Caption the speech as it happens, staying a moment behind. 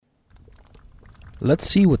Let's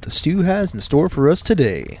see what the stew has in store for us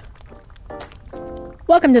today.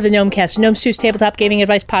 Welcome to the Gnomecast, Gnome Stew's tabletop gaming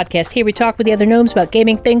advice podcast. Here we talk with the other gnomes about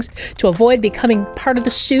gaming things to avoid becoming part of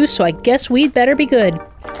the stew, so I guess we'd better be good.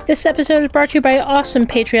 This episode is brought to you by awesome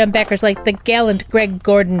Patreon backers like the gallant Greg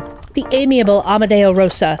Gordon, the amiable Amadeo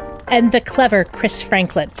Rosa, and the clever Chris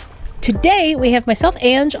Franklin. Today, we have myself,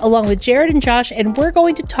 Ange, along with Jared and Josh, and we're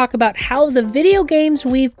going to talk about how the video games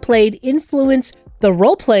we've played influence the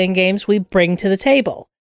role-playing games we bring to the table.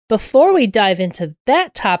 Before we dive into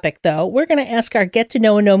that topic, though, we're going to ask our Get to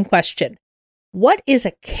Know a Gnome question. What is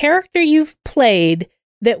a character you've played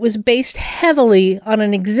that was based heavily on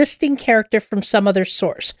an existing character from some other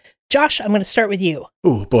source? Josh, I'm going to start with you.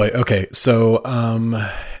 Oh, boy. Okay. So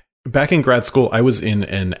back in grad school, I was in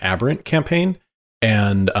an Aberrant campaign,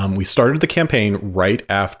 and we started the campaign right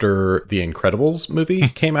after the Incredibles movie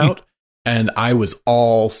came out, and I was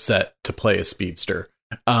all set to play a speedster.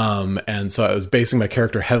 And so I was basing my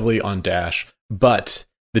character heavily on Dash, but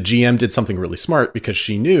the GM did something really smart because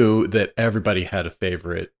she knew that everybody had a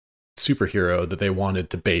favorite superhero that they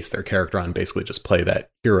wanted to base their character on, basically just play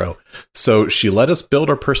that hero. So she let us build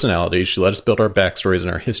our personalities, she let us build our backstories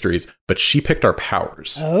and our histories, but she picked our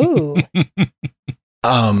powers. Oh.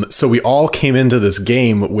 So we all came into this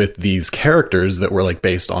game with these characters that were like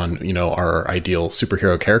based on, you know, our ideal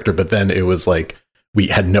superhero character, but then it was like we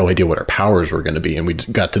had no idea what our powers were going to be, and we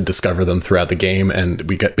got to discover them throughout the game, and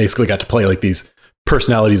we basically got to play like these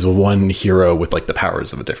personalities of one hero with like the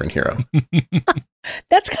powers of a different hero.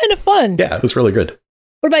 That's kind of fun. Yeah, it was really good.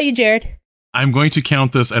 What about you, Jared? I'm going to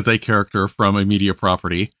count this as a character from a media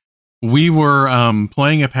property. We were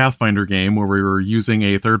playing a Pathfinder game where we were using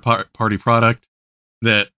a third-party product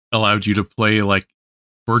that allowed you to play like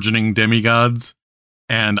burgeoning demigods,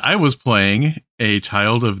 and I was playing a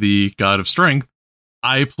child of the God of Strength.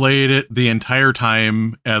 I played it the entire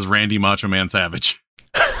time as Randy Macho Man Savage.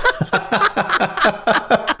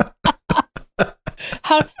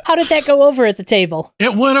 How did that go over at the table?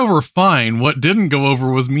 It went over fine. What didn't go over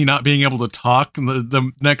was me not being able to talk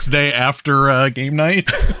the next day after game night.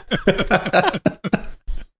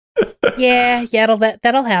 Yeah, that'll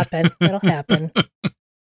happen. That'll happen.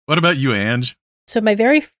 What about you, Ange? So my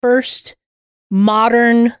very first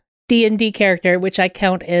modern D&D character, which I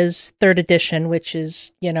count as 3rd edition, which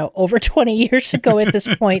is, you know, over 20 years ago at this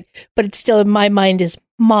point, but it's still in my mind is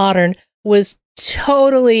modern, was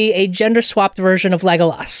totally a gender-swapped version of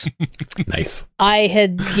Legolas. Nice. I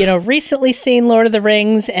had, recently seen Lord of the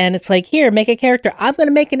Rings, and it's like, here, make a character. I'm going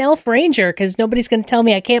to make an elf ranger, because nobody's going to tell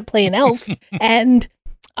me I can't play an elf. And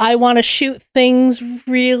I want to shoot things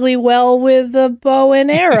really well with a bow and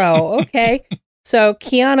arrow. Okay. So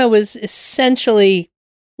Kiana was essentially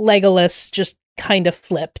Legolas, just kind of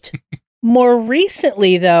flipped. More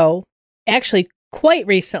recently, though, actually quite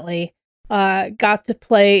recently, got to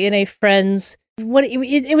play in a friend's,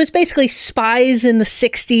 it was basically spies in the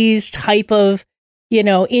 60s type of,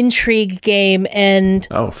 intrigue game. And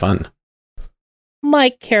oh, fun. My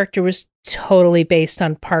character was totally based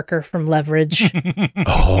on Parker from Leverage.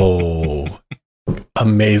 Oh,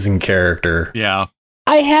 amazing character. Yeah.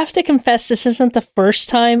 I have to confess, this isn't the first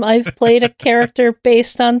time I've played a character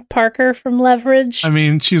based on Parker from Leverage. I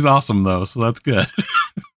mean, she's awesome, though, so that's good.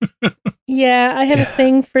 Yeah, I have a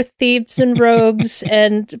thing for thieves and rogues,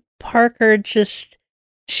 and Parker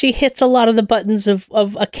she hits a lot of the buttons of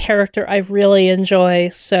a character I really enjoy.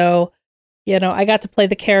 So, I got to play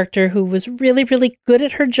the character who was really, really good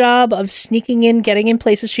at her job of sneaking in, getting in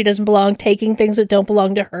places she doesn't belong, taking things that don't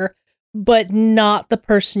belong to her, but not the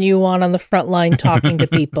person you want on the front line talking to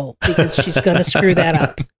people, because she's going to screw that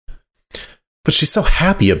up. But she's so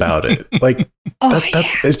happy about it. Like,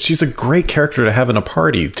 she's a great character to have in a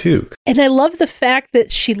party, too. And I love the fact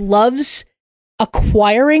that she loves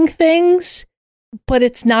acquiring things, but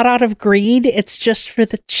it's not out of greed. It's just for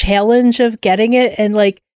the challenge of getting it. And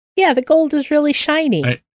the gold is really shiny.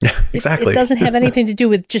 Exactly. It doesn't have anything to do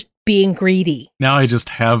with just being greedy. Now I just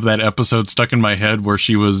have that episode stuck in my head where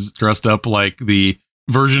she was dressed up like the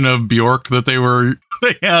version of Bjork that they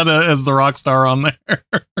had as the rock star on there.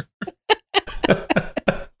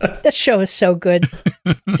 That show is so good.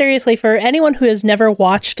 Seriously, for anyone who has never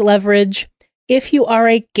watched Leverage, if you are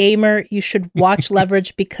a gamer, you should watch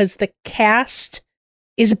Leverage, because the cast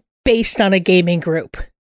is based on a gaming group.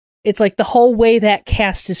 It's like the whole way that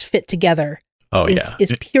cast is fit together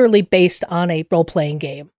is purely based on a role-playing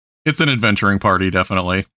game. It's an adventuring party,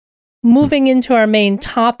 definitely. Moving into our main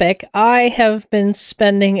topic, I have been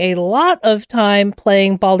spending a lot of time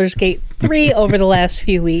playing Baldur's Gate 3 over the last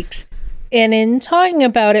few weeks. And in talking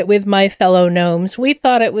about it with my fellow gnomes, we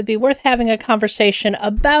thought it would be worth having a conversation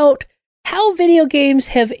about how video games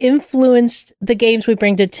have influenced the games we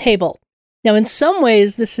bring to the table. Now, in some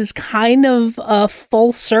ways, this is kind of a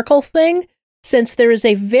full circle thing, since there is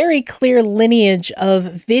a very clear lineage of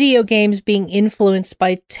video games being influenced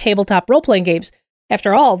by tabletop role-playing games.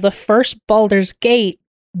 After all, the first Baldur's Gate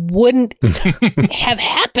wouldn't have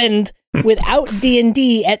happened without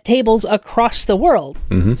D&D at tables across the world.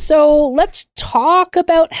 Mm-hmm. So let's talk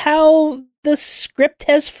about how the script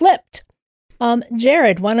has flipped.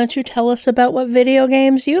 Jared, why don't you tell us about what video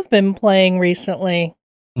games you've been playing recently?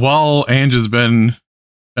 While Ange has been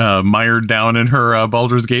mired down in her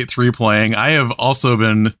Baldur's Gate 3 playing, I have also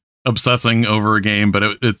been obsessing over a game,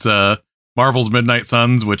 but it's Marvel's Midnight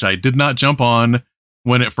Suns, which I did not jump on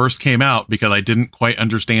when it first came out because I didn't quite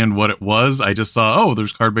understand what it was. I just saw, oh,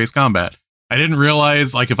 there's card-based combat. I didn't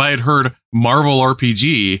realize, like, if I had heard Marvel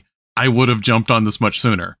RPG, I would have jumped on this much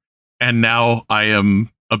sooner. And now I am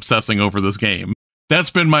obsessing over this game. That's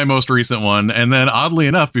been my most recent one. And then, oddly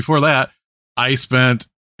enough, before that, I spent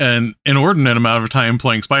an inordinate amount of time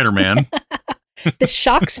playing Spider-Man. This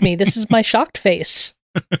shocks me. This is my shocked face.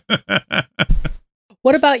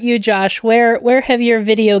 What about you, Josh? Where have your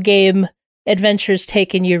video game adventures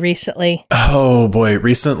taken you recently? Oh boy,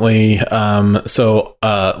 recently,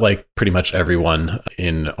 like pretty much everyone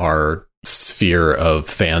in our sphere of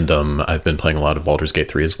fandom, I've been playing a lot of Baldur's Gate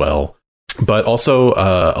 3 as well. But also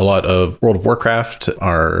a lot of World of Warcraft.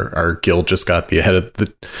 Our guild just got the ahead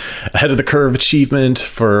of the curve achievement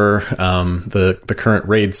for the current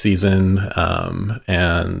raid season,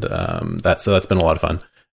 and that's been a lot of fun.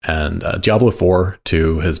 And Diablo 4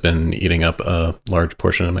 too has been eating up a large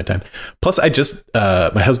portion of my time. Plus,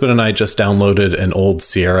 my husband and I just downloaded an old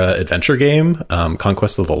Sierra adventure game,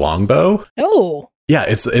 Conquest of the Longbow. Oh. Yeah,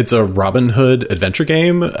 it's a Robin Hood adventure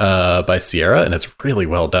game by Sierra, and it's really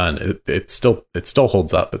well done. It still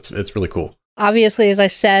holds up. It's really cool. Obviously, as I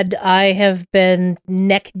said, I have been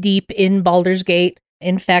neck deep in Baldur's Gate.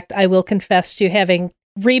 In fact, I will confess to having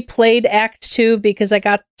replayed Act 2 because I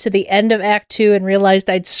got to the end of Act 2 and realized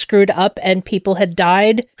I'd screwed up and people had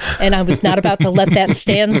died, and I was not about to let that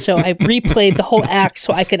stand, so I replayed the whole act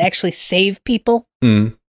so I could actually save people.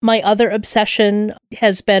 Mm. My other obsession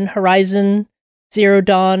has been Horizon Zero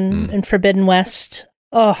Dawn and Forbidden West.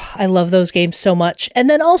 Oh, I love those games so much. And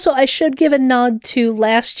then also, I should give a nod to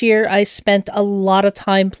last year, I spent a lot of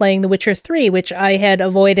time playing The Witcher 3, which I had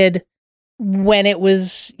avoided when it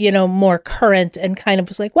was, more current, and kind of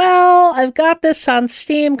was like, well, I've got this on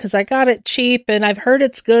Steam because I got it cheap and I've heard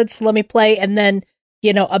it's good, so let me play. And then,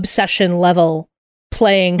 obsession level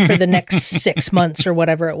playing for the next 6 months or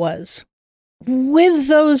whatever it was. With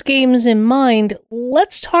those games in mind,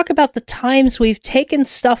 let's talk about the times we've taken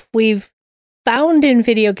stuff we've found in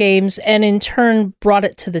video games and in turn brought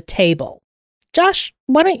it to the table. Josh,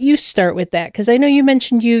 why don't you start with that? Because I know you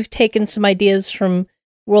mentioned you've taken some ideas from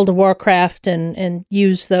World of Warcraft and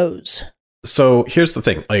used those. So here's the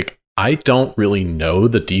thing. Like, I don't really know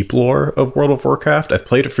the deep lore of World of Warcraft. I've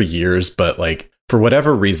played it for years, but for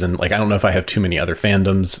whatever reason, I don't know if I have too many other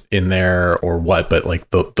fandoms in there or what, but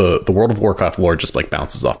the World of Warcraft lore just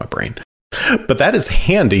bounces off my brain. But that is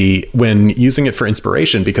handy when using it for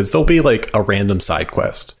inspiration, because there'll be a random side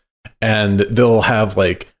quest and they'll have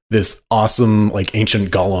this awesome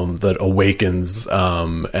ancient golem that awakens,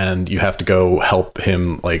 and you have to go help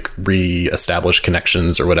him re-establish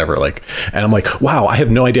connections or whatever. And I'm like, wow, I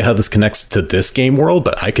have no idea how this connects to this game world,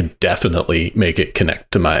 but I could definitely make it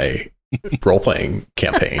connect to my role-playing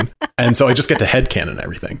campaign. And so I just get to headcanon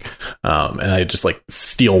everything, and I just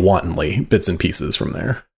steal wantonly bits and pieces from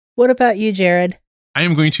there. What about you, Jared? I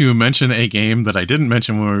am going to mention a game that I didn't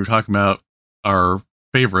mention when we were talking about our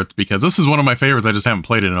favorites, because this is one of my favorites. I just haven't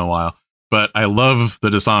played it in a while, but I love the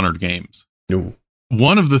Dishonored games. Ooh.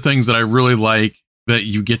 One of the things that I really like that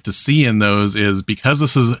you get to see in those is, because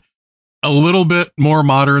this is a little bit more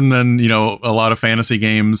modern than, a lot of fantasy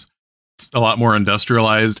games, it's a lot more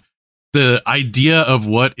industrialized. The idea of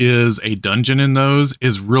what is a dungeon in those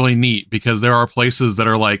is really neat, because there are places that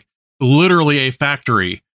are literally a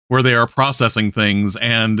factory where they are processing things,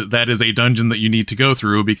 and that is a dungeon that you need to go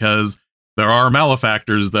through because there are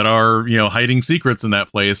malefactors that are, hiding secrets in that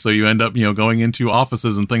place. So you end up, going into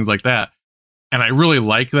offices and things like that. And I really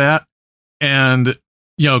like that. And,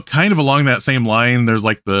 kind of along that same line, there's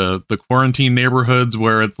the quarantine neighborhoods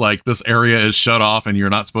where it's this area is shut off and you're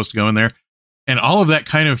not supposed to go in there. And all of that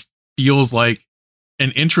kind of feels like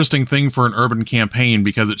an interesting thing for an urban campaign,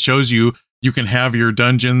 because it shows you can have your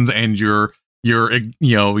dungeons and your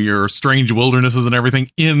strange wildernesses and everything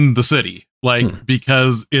in the city,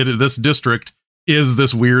 because this district is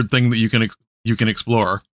this weird thing that you can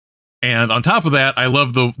explore. And on top of that, I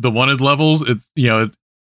love the wanted levels. It's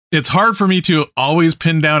it's hard for me to always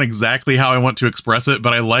pin down exactly how I want to express it,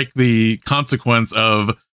 but I like the consequence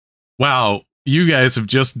of, wow, you guys have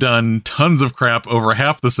just done tons of crap over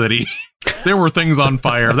half the city. There were things on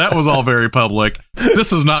fire. That was all very public.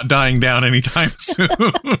 This is not dying down anytime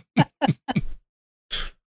soon.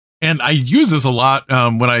 And I use this a lot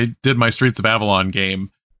when I did my Streets of Avalon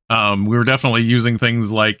game. We were definitely using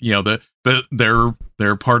things like,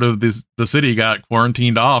 their part of the city got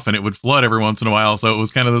quarantined off and it would flood every once in a while. So it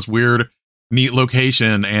was kind of this weird, neat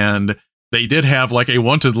location. And they did have like a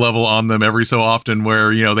wanted level on them every so often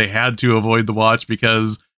where, they had to avoid the watch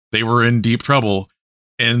because they were in deep trouble.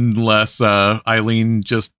 Unless Eileen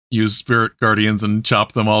just used spirit guardians and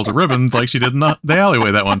chopped them all to ribbons like she did in the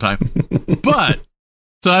alleyway that one time. But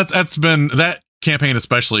so that's been, that campaign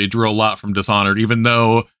especially drew a lot from Dishonored, even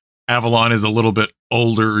though Avalon is a little bit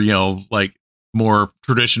older, like more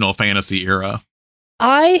traditional fantasy era.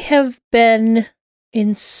 I have been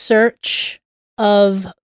in search of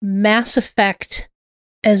Mass Effect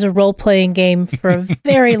as a role-playing game for a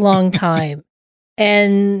very long time.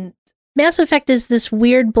 And Mass Effect is this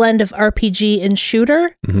weird blend of RPG and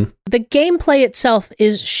shooter. Mm-hmm. The gameplay itself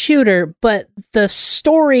is shooter, but the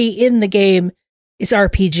story in the game is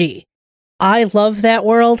RPG. I love that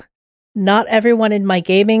world. Not everyone in my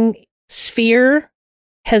gaming sphere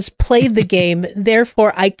has played the game.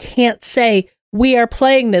 Therefore, I can't say, we are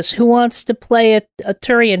playing this. Who wants to play a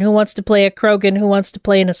Turian? Who wants to play a Krogan? Who wants to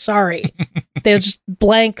play an Asari? They're just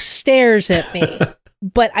blank stares at me.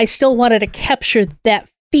 But I still wanted to capture that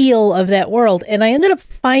feel of that world. And I ended up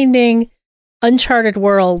finding Uncharted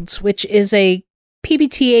Worlds, which is a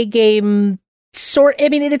PBTA game it's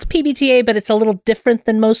PBTA, but it's a little different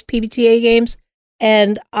than most PBTA games.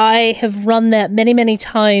 And I have run that many, many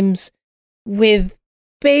times with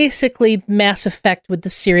basically Mass Effect with the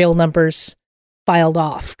serial numbers filed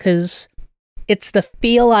off, because it's the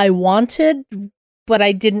feel I wanted, but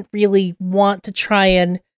I didn't really want to try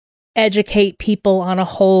and educate people on a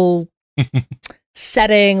whole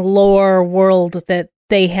setting, lore, world that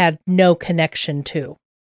they had no connection to.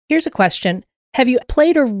 Here's a question. Have you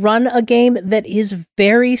played or run a game that is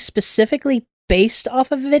very specifically based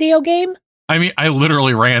off of a video game? I mean, I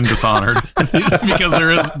literally ran Dishonored because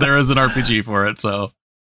there is an RPG for it. So,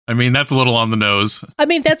 I mean, that's a little on the nose. I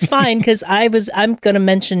mean, that's fine because I'm going to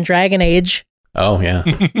mention Dragon Age. Oh, yeah.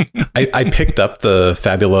 I picked up the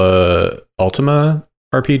Fabula Ultima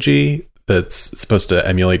RPG that's supposed to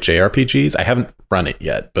emulate JRPGs. I haven't run it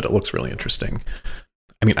yet, but it looks really interesting.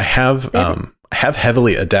 I mean, I have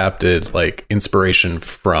heavily adapted like inspiration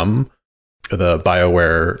from the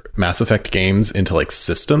BioWare Mass Effect games into like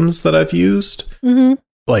systems that I've used. Mm-hmm.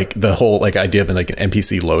 Like the whole like idea of like an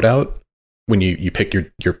NPC loadout when you pick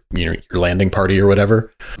your landing party or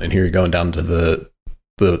whatever, and here you're going down to the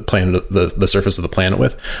planet, the surface of the planet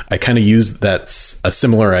with. I kind of use a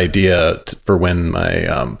similar idea for when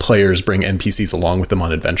my players bring NPCs along with them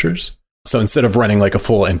on adventures. So instead of running like a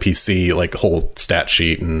full NPC, like whole stat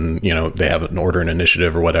sheet and, they have an order and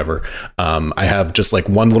initiative or whatever, I have just like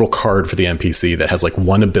one little card for the NPC that has like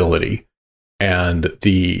one ability, and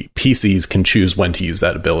the PCs can choose when to use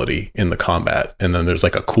that ability in the combat. And then there's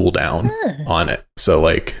like a cooldown on it. So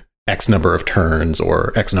like X number of turns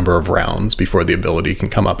or X number of rounds before the ability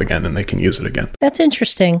can come up again and they can use it again. That's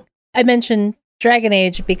interesting. I mentioned Dragon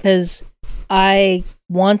Age because I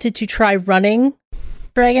wanted to try running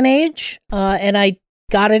Dragon Age, and I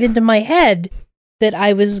got it into my head that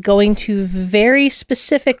I was going to very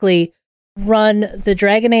specifically run the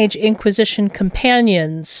Dragon Age Inquisition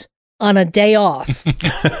companions on a day off.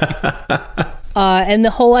 And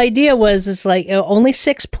the whole idea was like only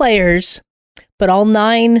 6 players, but all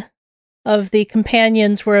 9 of the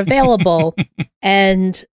companions were available,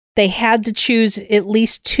 and they had to choose at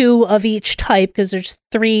least 2 of each type because there's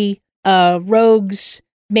 3 rogues,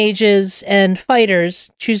 mages, and fighters.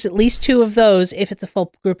 Choose at least 2 of those if it's a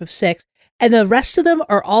full group of 6. And the rest of them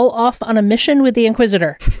are all off on a mission with the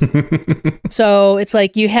Inquisitor. So it's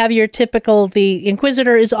like you have your typical, the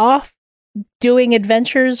Inquisitor is off doing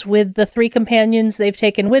adventures with the 3 companions they've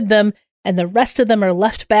taken with them, and the rest of them are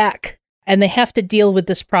left back, and they have to deal with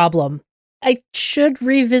this problem. I should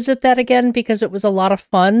revisit that again because it was a lot of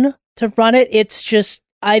fun to run it. It's just,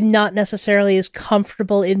 I'm not necessarily as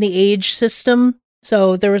comfortable in the age system.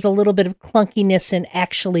 So there was a little bit of clunkiness in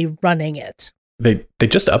actually running it. They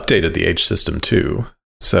just updated the age system too,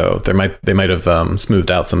 so they might have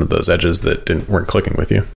smoothed out some of those edges that weren't clicking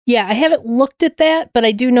with you. Yeah, I haven't looked at that, but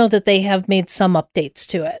I do know that they have made some updates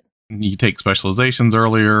to it. You take specializations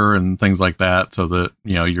earlier and things like that, so that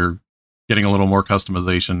you're getting a little more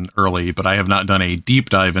customization early. But I have not done a deep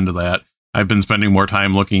dive into that. I've been spending more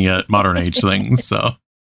time looking at modern age things. So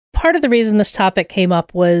part of the reason this topic came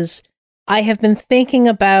up was I have been thinking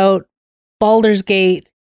about Baldur's Gate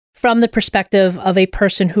from the perspective of a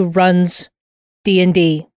person who runs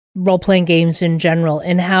D&D, role-playing games in general,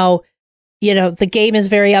 and how, the game is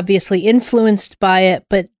very obviously influenced by it,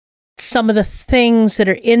 but some of the things that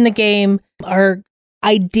are in the game are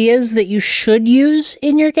ideas that you should use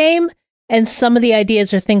in your game, and some of the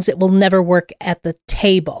ideas are things that will never work at the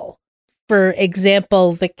table. For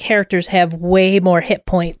example, the characters have way more hit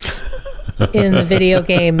points in the video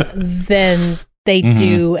game than they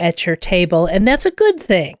do at your table, and that's a good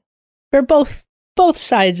thing for both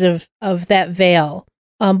sides of that veil.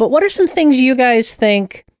 But what are some things you guys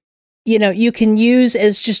think you can use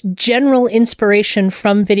as just general inspiration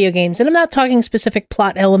from video games? And I'm not talking specific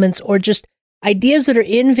plot elements or just ideas that are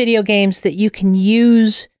in video games that you can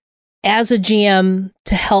use as a GM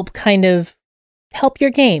to help your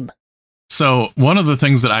game. So one of the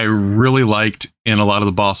things that I really liked in a lot of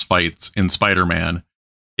the boss fights in Spider-Man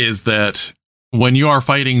is that when you are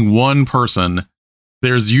fighting one person,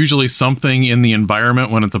 there's usually something in the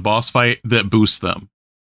environment when it's a boss fight that boosts them.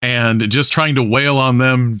 And just trying to wail on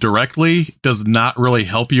them directly does not really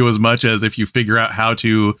help you as much as if you figure out how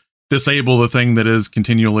to disable the thing that is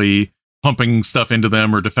continually pumping stuff into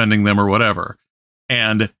them or defending them or whatever.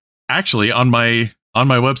 And actually on my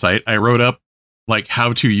website, I wrote up like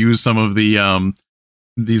how to use some of the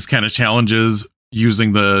these kind of challenges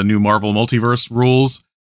using the new Marvel Multiverse rules,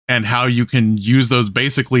 and how you can use those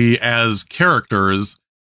basically as characters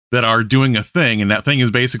that are doing a thing, and that thing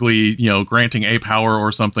is basically, granting a power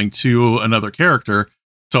or something to another character.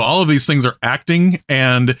 So all of these things are acting,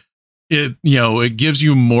 and it gives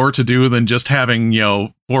you more to do than just having,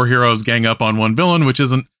 4 heroes gang up on one villain, which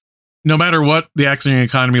isn't, no matter what the action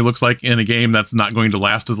economy looks like in a game, that's not going to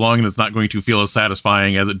last as long, and it's not going to feel as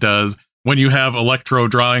satisfying as it does when you have Electro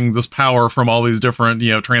drawing this power from all these different,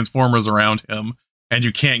 transformers around him, and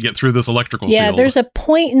you can't get through this electrical shield. Yeah, there's a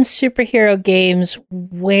point in superhero games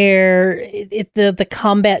where the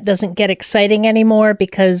combat doesn't get exciting anymore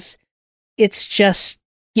because it's just,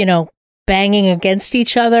 banging against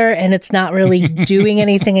each other and it's not really doing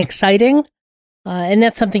anything exciting. And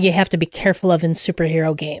that's something you have to be careful of in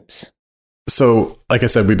superhero games. So, like I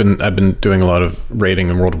said, I've been doing a lot of raiding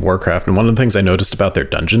in World of Warcraft, and one of the things I noticed about their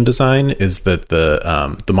dungeon design is that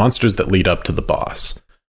the monsters that lead up to the boss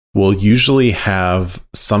will usually have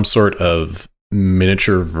some sort of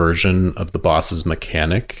miniature version of the boss's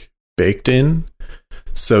mechanic baked in.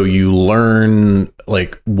 So you learn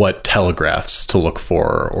like what telegraphs to look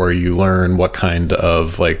for, or you learn what kind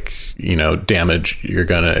of damage you're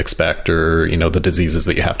going to expect, or, the diseases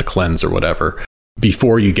that you have to cleanse or whatever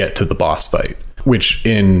before you get to the boss fight. Which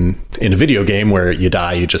in a video game where you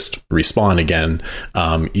die, you just respawn again.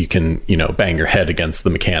 You can, bang your head against the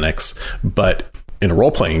mechanics, but in a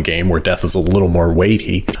role-playing game where death is a little more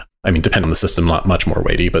weighty, I mean, depending on the system, not much more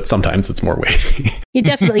weighty, but sometimes it's more weighty. You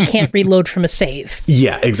definitely can't reload from a save.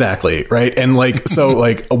 Yeah, exactly. Right. And one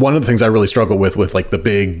of the things I really struggle with the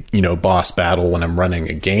big, boss battle when I'm running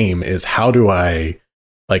a game is how do I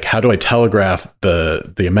telegraph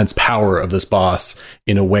the immense power of this boss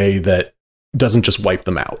in a way that doesn't just wipe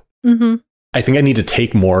them out? Mm-hmm. I think I need to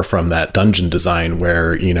take more from that dungeon design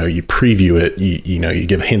where, you preview it, you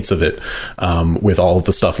give hints of it with all of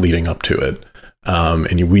the stuff leading up to it.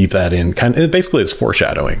 And you weave that in basically it's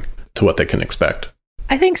foreshadowing to what they can expect.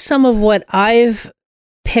 I think some of what I've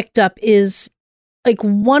picked up is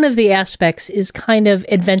one of the aspects is kind of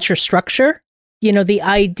adventure structure. The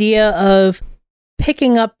idea of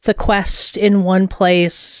picking up the quest in one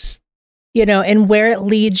place, and where it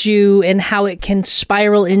leads you and how it can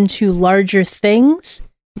spiral into larger things.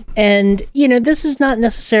 And, this is not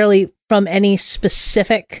necessarily from any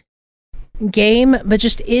specific game, but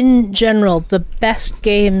just in general, the best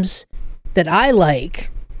games that I like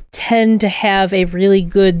tend to have a really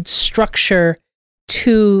good structure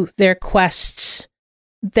to their quests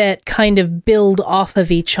that kind of build off of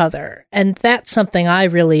each other. And that's something I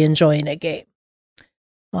really enjoy in a game.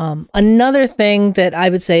 Another thing that I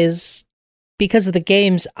would say is because of the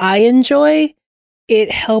games I enjoy,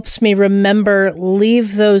 it helps me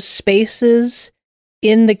leave those spaces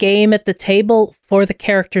in the game at the table for the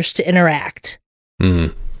characters to interact.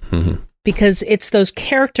 Mm-hmm. Mm-hmm. Because it's those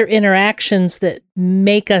character interactions that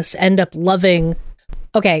make us end up loving.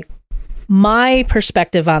 Okay, my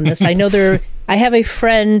perspective on this, I know I have a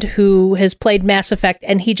friend who has played Mass Effect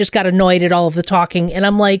and he just got annoyed at all of the talking, and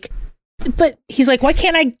I'm like, but he's like, why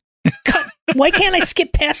can't I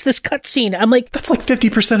skip past this cutscene? I'm like, that's like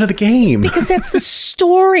 50% of the game. Because that's the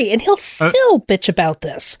story, and he'll still bitch about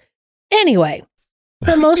this. Anyway,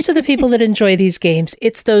 for most of the people that enjoy these games,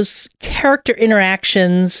 it's those character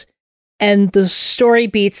interactions and the story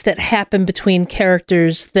beats that happen between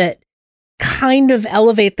characters that kind of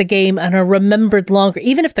elevate the game and are remembered longer.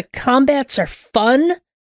 Even if the combats are fun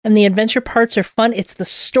and the adventure parts are fun, it's the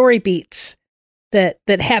story beats that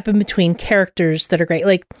happen between characters that are great.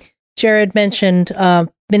 Like Jared mentioned,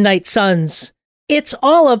 Midnight Suns. It's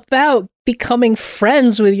all about becoming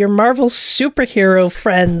friends with your Marvel superhero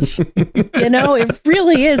friends. It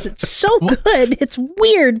really is. It's so good. It's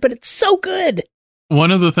weird, but it's so good.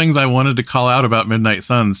 One of the things I wanted to call out about Midnight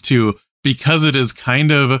Suns, too, because it is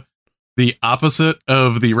kind of the opposite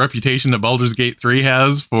of the reputation that Baldur's Gate 3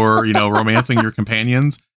 has for, romancing your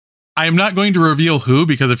companions. I'm not going to reveal who,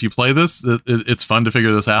 because if you play this, it's fun to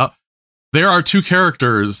figure this out. There are two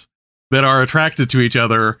characters that are attracted to each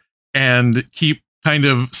other and keep kind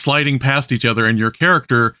of sliding past each other, and your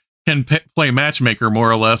character can play matchmaker more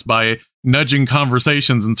or less by nudging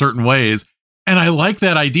conversations in certain ways. And I like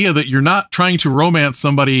that idea that you're not trying to romance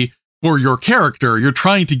somebody for your character. You're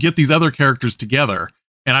trying to get these other characters together.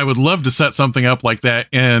 And I would love to set something up like that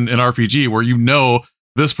in an RPG where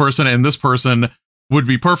this person and this person would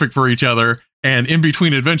be perfect for each other. And in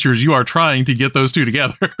between adventures, you are trying to get those two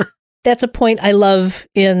together. That's a point I love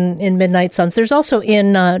in Midnight Suns. There's also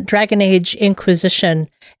in Dragon Age Inquisition,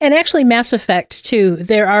 and actually Mass Effect too.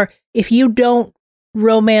 If you don't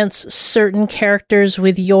romance certain characters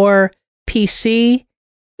with your PC,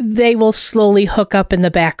 they will slowly hook up in the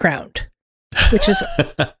background, which is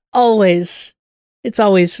always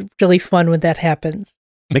really fun when that happens.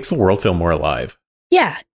 Makes the world feel more alive.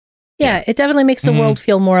 Yeah, it definitely makes the world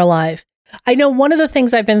feel more alive. I know one of the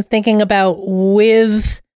things I've been thinking about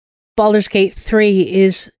with Baldur's Gate 3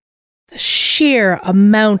 is the sheer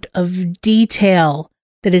amount of detail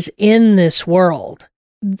that is in this world.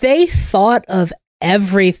 They thought of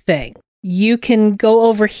everything. You can go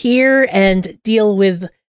over here and deal with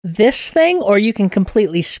this thing, or you can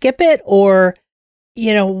completely skip it, or,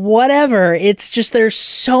 whatever. It's just there's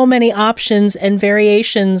so many options and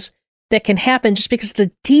variations that can happen just because of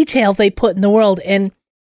the detail they put in the world. And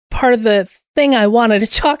part of the thing I wanted to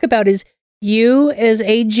talk about is you as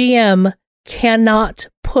a GM cannot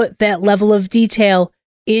put that level of detail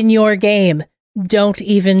in your game. Don't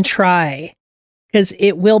even try, because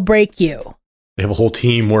it will break you. They have a whole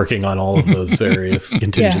team working on all of those various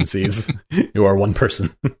contingencies. You are one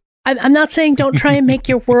person. I'm not saying don't try and make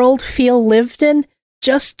your world feel lived in.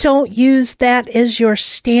 Just don't use that as your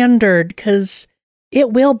standard, because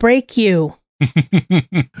it will break you.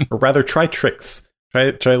 Or rather, try tricks.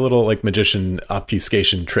 Try little magician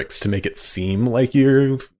obfuscation tricks to make it seem like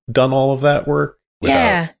you've done all of that work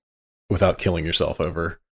without killing yourself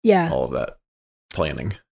over all of that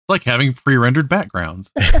planning. Like having pre-rendered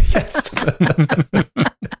backgrounds. Yes.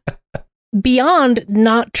 Beyond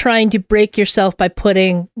not trying to break yourself by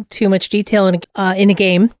putting too much detail in a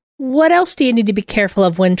game, what else do you need to be careful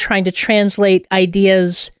of when trying to translate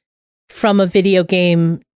ideas from a video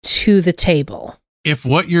game to the table? If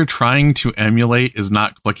what you're trying to emulate is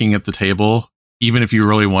not clicking at the table, even if you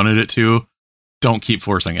really wanted it to, don't keep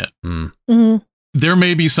forcing it. Mm-hmm. There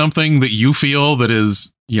may be something that you feel that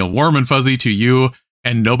is, warm and fuzzy to you,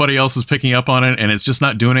 and nobody else is picking up on it, and it's just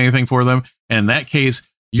not doing anything for them. And in that case,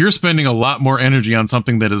 you're spending a lot more energy on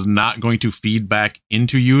something that is not going to feed back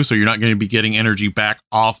into you, so you're not going to be getting energy back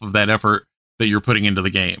off of that effort that you're putting into the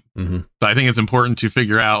game. Mm-hmm. So I think it's important to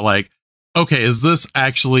figure out, okay, is this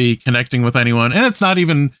actually connecting with anyone? And it's not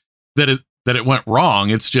even that it went wrong.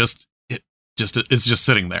 It's just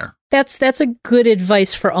sitting there. That's a good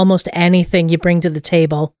advice for almost anything you bring to the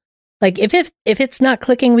table. Like if it's not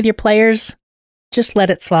clicking with your players, just let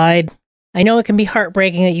it slide. I know it can be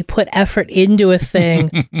heartbreaking that you put effort into a thing,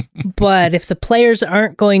 but if the players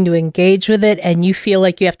aren't going to engage with it and you feel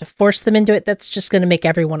like you have to force them into it, that's just going to make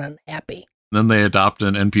everyone unhappy. Then they adopt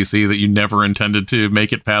an NPC that you never intended to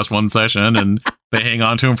make it past one session, and they hang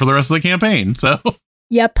on to him for the rest of the campaign. So,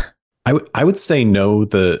 yep. I would say know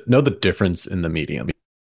the difference in the medium.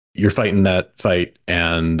 You're fighting that fight,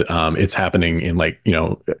 and it's happening in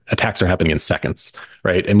attacks are happening in seconds,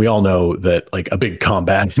 right? And we all know that a big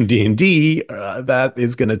combat in D&D that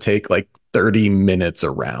is going to take 30 minutes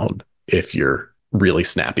around if you're really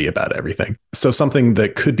snappy about everything. So something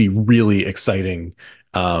that could be really exciting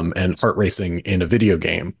and heart racing in a video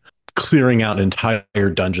game, clearing out entire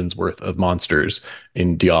dungeons worth of monsters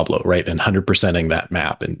in Diablo, right? And 100%ing that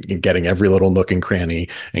map and getting every little nook and cranny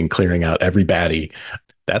and clearing out every baddie.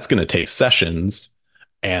 That's going to take sessions,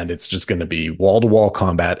 and it's just going to be wall-to-wall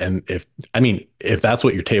combat. And if that's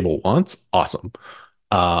what your table wants, awesome.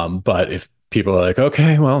 But if people are like,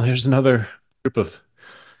 okay, well, here's another group of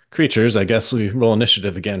creatures, I guess we roll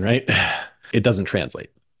initiative again, right? It doesn't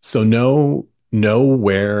translate. So know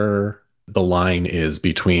where the line is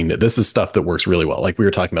between this is stuff that works really well. Like we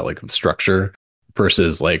were talking about, like the structure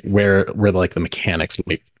versus like where like the mechanics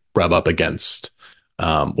might rub up against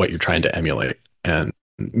what you're trying to emulate, and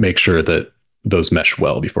make sure that those mesh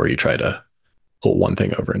well before you try to pull one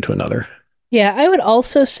thing over into another. Yeah, I would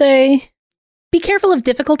also say be careful of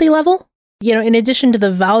difficulty level. You know, in addition to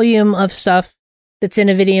the volume of stuff that's in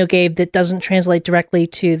a video game that doesn't translate directly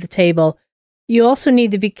to the table, you also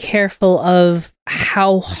need to be careful of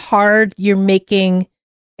how hard you're making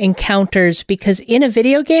encounters, because in a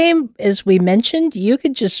video game, as we mentioned, you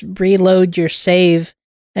could just reload your save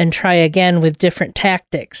and try again with different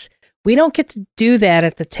tactics. We don't get to do that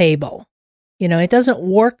at the table. You know, it doesn't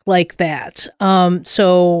work like that.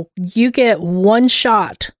 So you get one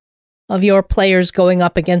shot of your players going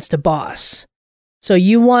up against a boss. So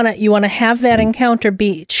you want to have that encounter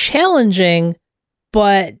be challenging,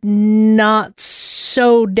 but not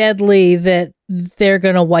so deadly that they're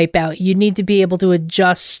going to wipe out. You need to be able to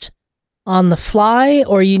adjust on the fly,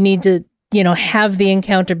 or you need to, you know, have the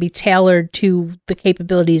encounter be tailored to the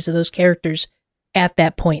capabilities of those characters at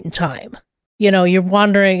that point in time. You know, you're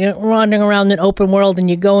wandering around an open world and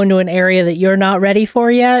you go into an area that you're not ready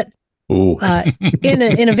for yet. Ooh.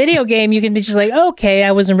 In a video game, you can be just like, okay,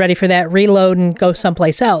 I wasn't ready for that, reload and go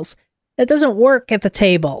someplace else. That doesn't work at the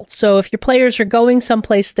table. So if your players are going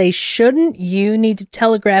someplace they shouldn't, you need to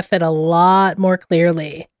telegraph it a lot more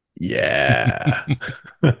clearly. Yeah.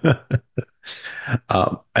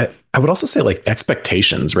 I would also say like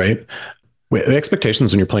expectations, right? The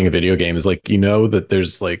expectations when you're playing a video game is like, you know, that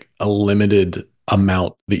there's like a limited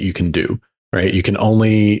amount that you can do, right? You can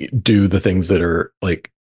only do the things that are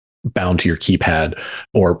like bound to your keypad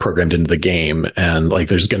or programmed into the game, and like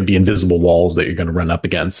there's going to be invisible walls that you're going to run up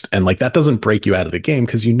against, and like that doesn't break you out of the game,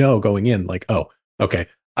 because you know going in like, oh, okay,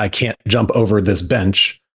 I can't jump over this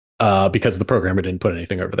bench because the programmer didn't put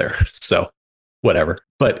anything over there, so whatever.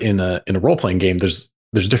 But in a role-playing game, there's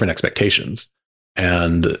different expectations,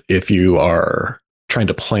 and if you are trying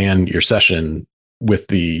to plan your session with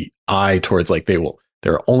the eye towards like there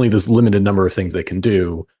are only this limited number of things they can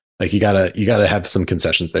do, like you gotta have some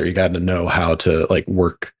concessions there. You gotta know how to like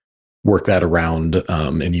work that around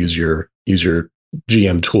and use your GM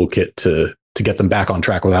toolkit to get them back on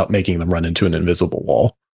track without making them run into an invisible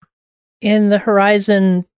wall. In the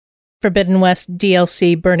Horizon Forbidden West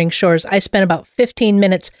DLC Burning Shores, I spent about 15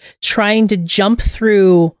 minutes trying to jump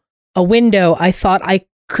through a window I thought I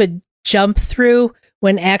could jump through,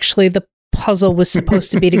 when actually the puzzle was supposed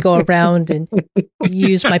to be to go around and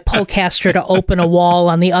use my pullcaster to open a wall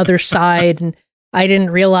on the other side, and I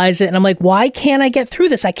didn't realize it, and I'm like, why can't I get through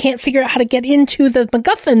this? I can't figure out how to get into the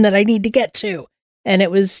MacGuffin that I need to get to. And it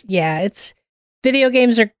was, it's video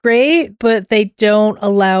games are great, but they don't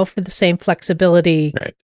allow for the same flexibility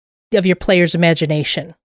of your player's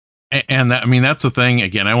imagination. And that, I mean, that's the thing.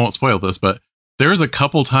 Again, I won't spoil this, but there's a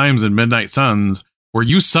couple times in Midnight Suns where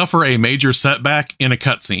you suffer a major setback in a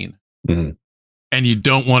cutscene. Mm-hmm. And you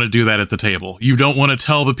don't want to do that at the table. You don't want to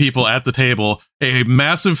tell the people at the table a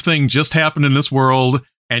massive thing just happened in this world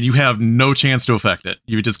and you have no chance to affect it.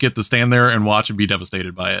 You just get to stand there and watch and be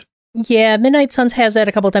devastated by it. Yeah, Midnight Suns has that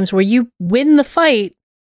a couple of times where you win the fight,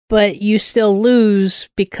 but you still lose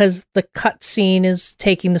because the cutscene is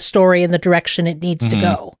taking the story in the direction it needs to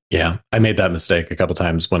go. Yeah, I made that mistake a couple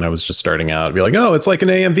times when I was just starting out. I'd be like, oh, it's like an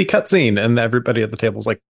AMV cutscene. And everybody at the table is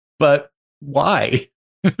like, but why?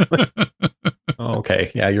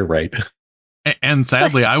 Okay, yeah, you're right. And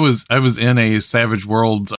sadly, I was in a Savage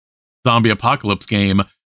Worlds zombie apocalypse game,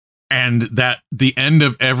 and that the end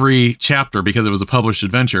of every chapter, because it was a published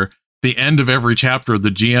adventure, the end of every chapter, the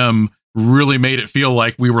GM really made it feel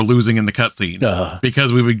like we were losing in the cutscene,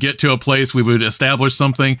 because we would get to a place, we would establish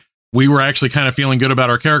something, we were actually kind of feeling good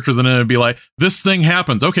about our characters, and then it'd be like, this thing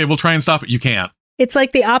happens, okay, we'll try and stop it. You can't. It's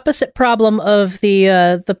like the opposite problem of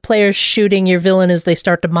the players shooting your villain as they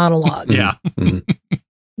start to monologue. Yeah.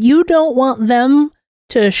 You don't want them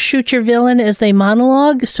to shoot your villain as they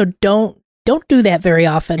monologue, so don't do that very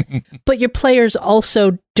often. But your players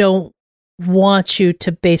also don't want you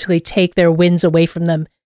to basically take their wins away from them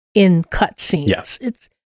in cutscenes. Yeah.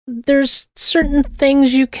 There's certain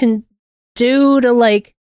things you can do to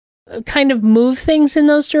like kind of move things in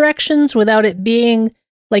those directions without it being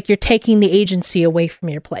like you're taking the agency away from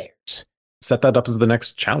your players. Set that up as the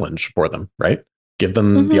next challenge for them, right? Give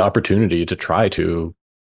them the opportunity to try to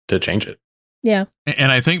change it. Yeah.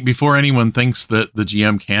 And I think before anyone thinks that the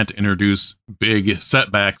GM can't introduce big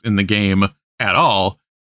setbacks in the game at all,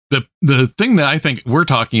 the thing that I think we're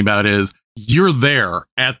talking about is you're there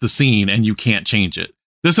at the scene and you can't change it.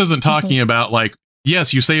 This isn't talking about like,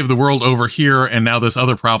 yes, you saved the world over here and now this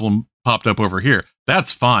other problem popped up over here.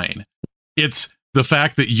 That's fine. It's the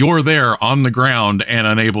fact that you're there on the ground and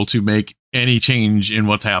unable to make any change in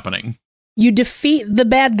what's happening. You defeat the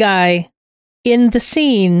bad guy in the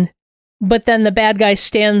scene, but then the bad guy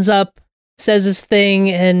stands up, says his thing,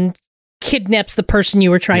 and kidnaps the person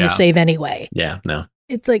you were trying to save anyway. Yeah, no.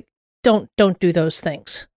 It's like, don't do those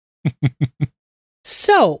things.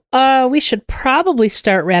 So, we should probably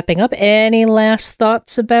start wrapping up. Any last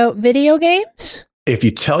thoughts about video games? If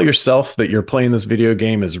you tell yourself that you're playing this video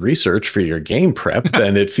game as research for your game prep,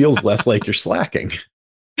 then it feels less like you're slacking.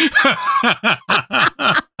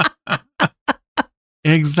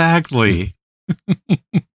 Exactly.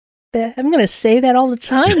 I'm going to say that all the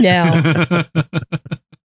time now.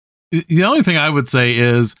 The only thing I would say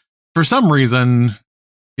is, for some reason,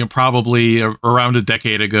 probably around a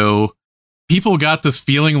decade ago, people got this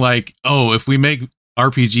feeling like, oh, if we make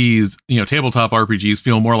RPGs, tabletop RPGs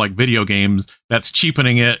feel more like video games, that's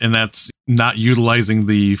cheapening it, and that's not utilizing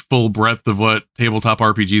the full breadth of what tabletop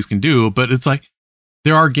RPGs can do. But it's like,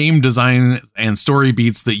 there are game design and story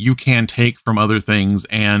beats that you can take from other things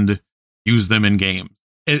and use them in games.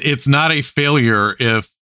 It's not a failure if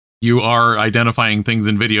you are identifying things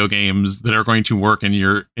in video games that are going to work in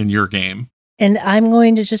your game. And I'm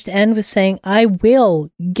going to just end with saying I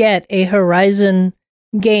will get a Horizon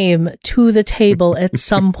game to the table at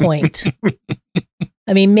some point.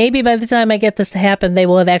 I mean, maybe by the time I get this to happen, they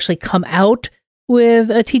will have actually come out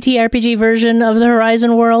with a TTRPG version of the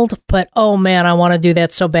Horizon world. But oh man, I want to do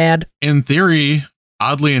that so bad. In theory,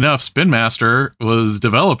 oddly enough, Spin Master was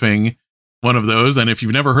developing one of those. And if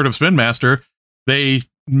you've never heard of Spin Master, they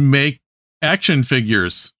make action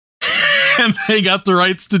figures. And they got the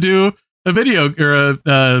rights to do a video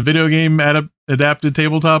game adapted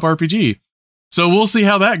tabletop RPG. So we'll see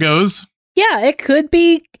how that goes. Yeah, it could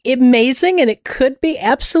be amazing and it could be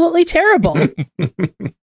absolutely terrible.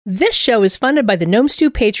 This show is funded by the Gnome Stew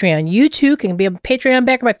Patreon. You too can be a Patreon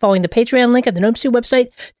backer by following the Patreon link at the Gnome Stew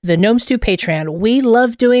website to the Gnome Stew Patreon. We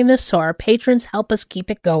love doing this, so our patrons help us keep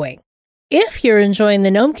it going. If you're enjoying the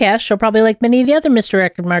Gnomecast, you'll probably like many of the other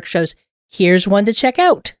Misdirected Mark shows. Here's one to check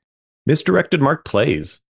out. Misdirected Mark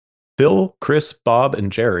Plays. Phil, Chris, Bob,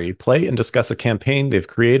 and Jerry play and discuss a campaign they've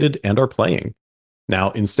created and are playing. Now,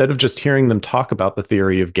 instead of just hearing them talk about the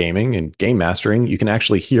theory of gaming and game mastering, you can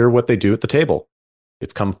actually hear what they do at the table.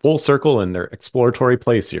 It's come full circle in their exploratory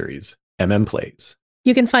play series, MM Plays.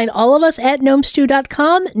 You can find all of us at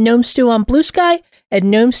gnomestew.com, Gnomestew on Blue Sky, and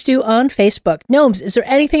Gnomestew on Facebook. Gnomes, is there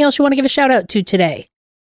anything else you want to give a shout out to today?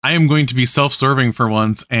 I am going to be self-serving for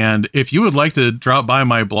once, and if you would like to drop by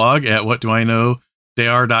my blog at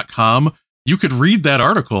whatdoiknowjr.com, you could read that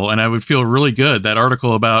article, and I would feel really good. That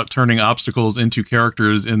article about turning obstacles into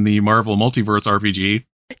characters in the Marvel Multiverse RPG.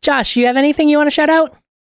 Josh, you have anything you want to shout out?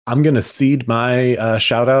 I'm going to cede my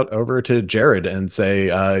shout out over to Jared and say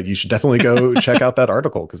you should definitely go check out that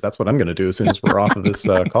article, because that's what I'm going to do as soon as we're off of this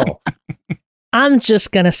call. I'm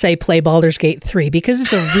just going to say play Baldur's Gate 3 because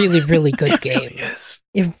it's a really, really good game. It really is.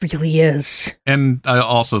 It really is. And I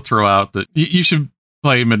also throw out that you should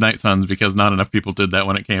play Midnight Suns because not enough people did that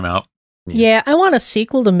when it came out. Yeah, I want a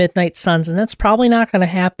sequel to Midnight Suns, and that's probably not going to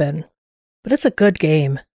happen. But it's a good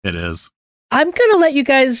game. It is. I'm going to let you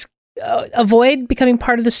guys avoid becoming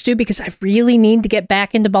part of the stew because I really need to get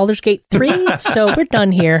back into Baldur's Gate 3, so we're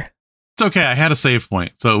done here. It's okay. I had a save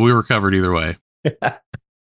point, so we were covered either way.